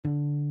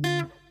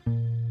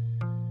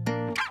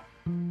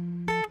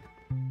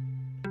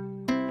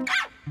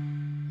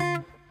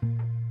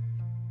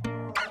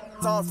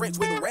Tom French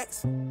with the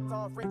racks.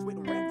 Tom French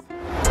with the racks.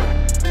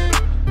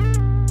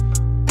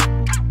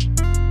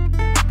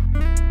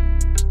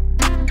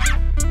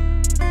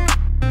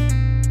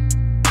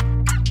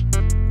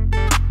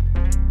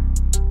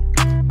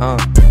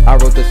 I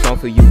wrote this song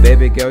for you,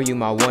 baby girl, you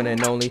my one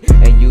and only.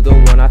 And you the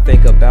one I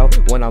think about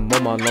when I'm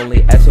on my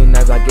lonely. As soon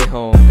as I get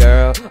home,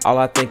 girl, all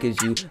I think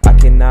is you. I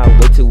cannot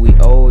wait till we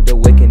older,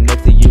 waking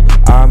next to you.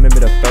 I remember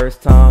the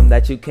first time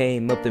that you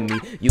came up to me.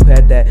 You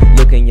had that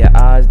look in your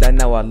eyes that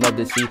now I love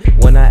to see.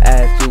 When I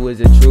asked you,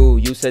 is it true?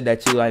 You said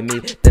that you like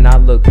me. Then I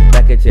looked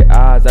back at your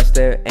eyes, I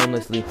stared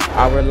aimlessly.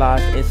 I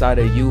realized inside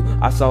of you,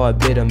 I saw a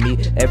bit of me.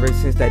 Ever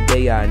since that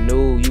day I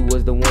knew you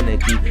was the one to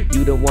keep.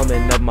 You the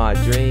woman of my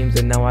dreams,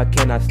 and now I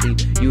cannot sleep.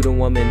 You the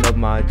woman of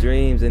my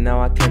dreams, and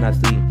now I cannot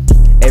sleep.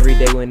 Every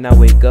day when I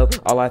wake up,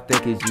 all I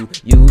think is you.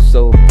 You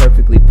so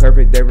perfectly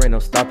perfect, there ain't no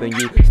stopping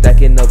you.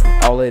 Stacking up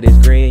all of this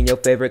green, your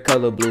favorite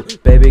color blue.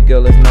 Baby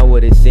girl, it's not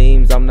what it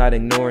seems, I'm not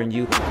ignoring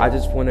you. I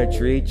just wanna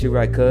treat you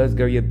right, cause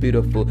girl, you're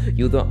beautiful.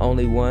 You the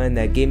only one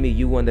that give me,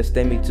 you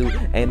understand me too.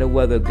 Ain't no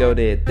other girl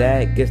did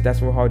that, guess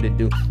that's real hard to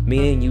do.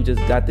 Me and you just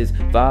got this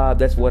vibe,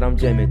 that's what I'm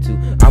jamming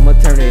to. I'ma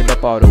turn it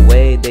up all the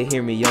way, they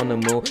hear me on the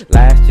moon.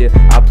 Last year,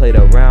 I played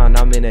around,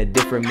 I'm in a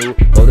different mood.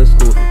 Go to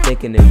school,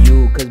 thinking of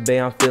you, cause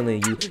babe, I'm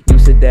feeling you. You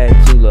said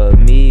that you love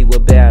me, well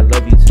babe, I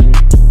love you too.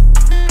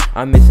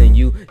 I'm missing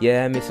you,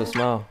 yeah, I miss so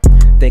small.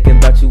 Thinking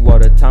about you all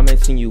the time, ain't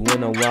seen you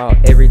in a while.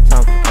 Every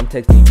time I'm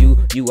texting you,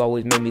 you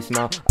always make me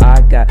smile. I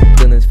got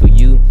feelings for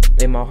you,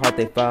 in my heart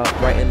they file.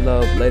 Writing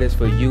love letters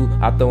for you,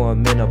 I throw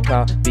them in a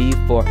pile.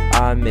 Before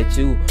I met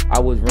you,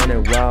 I was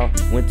running wild.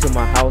 Went to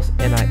my house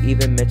and I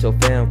even met your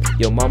fam.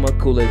 Your mama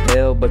cool as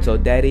hell, but your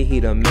daddy, he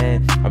the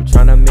man. I'm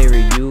tryna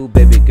marry you,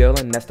 baby girl,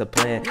 and that's the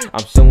plan.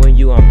 I'm showing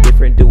you I'm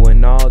different,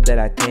 doing all that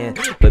I can.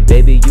 But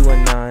baby, you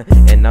are 9,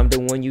 and I'm the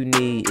one you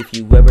need. If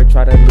you ever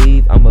try to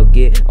leave, I'ma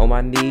get on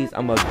my knees,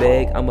 I'ma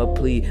beg, I'ma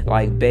plead,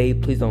 like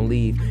babe, please don't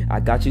leave. I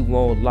got you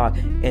on lock,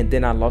 and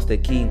then I lost the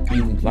key.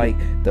 You like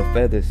the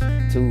feathers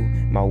to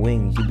my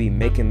wings, you be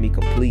making me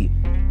complete.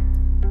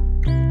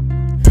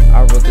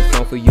 I wrote this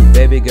song for you,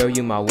 baby girl,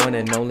 you my one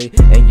and only.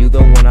 And you the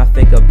one I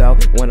think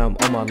about when I'm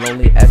on my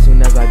lonely. As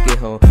soon as I get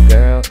home,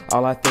 girl,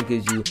 all I think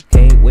is you.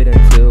 Can't wait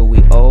until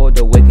we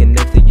older, waking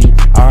next to you.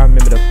 I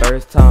remember the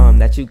first time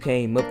that you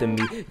came up to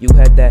me. You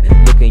had that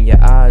look in your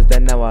eyes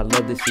that now I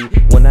love to see.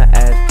 When I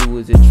asked you,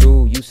 is it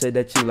true? You said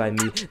that you like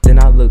me. Then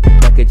I looked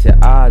back at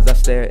your eyes, I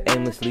stared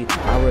aimlessly.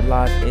 I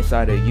realized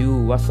inside of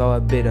you, I saw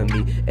a bit of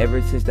me.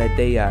 Ever since that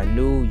day I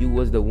knew you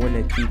was the one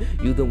to keep.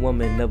 You the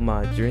woman of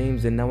my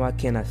dreams, and now I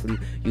cannot sleep.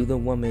 You the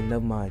woman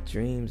of my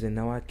dreams, and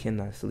now I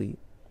cannot sleep.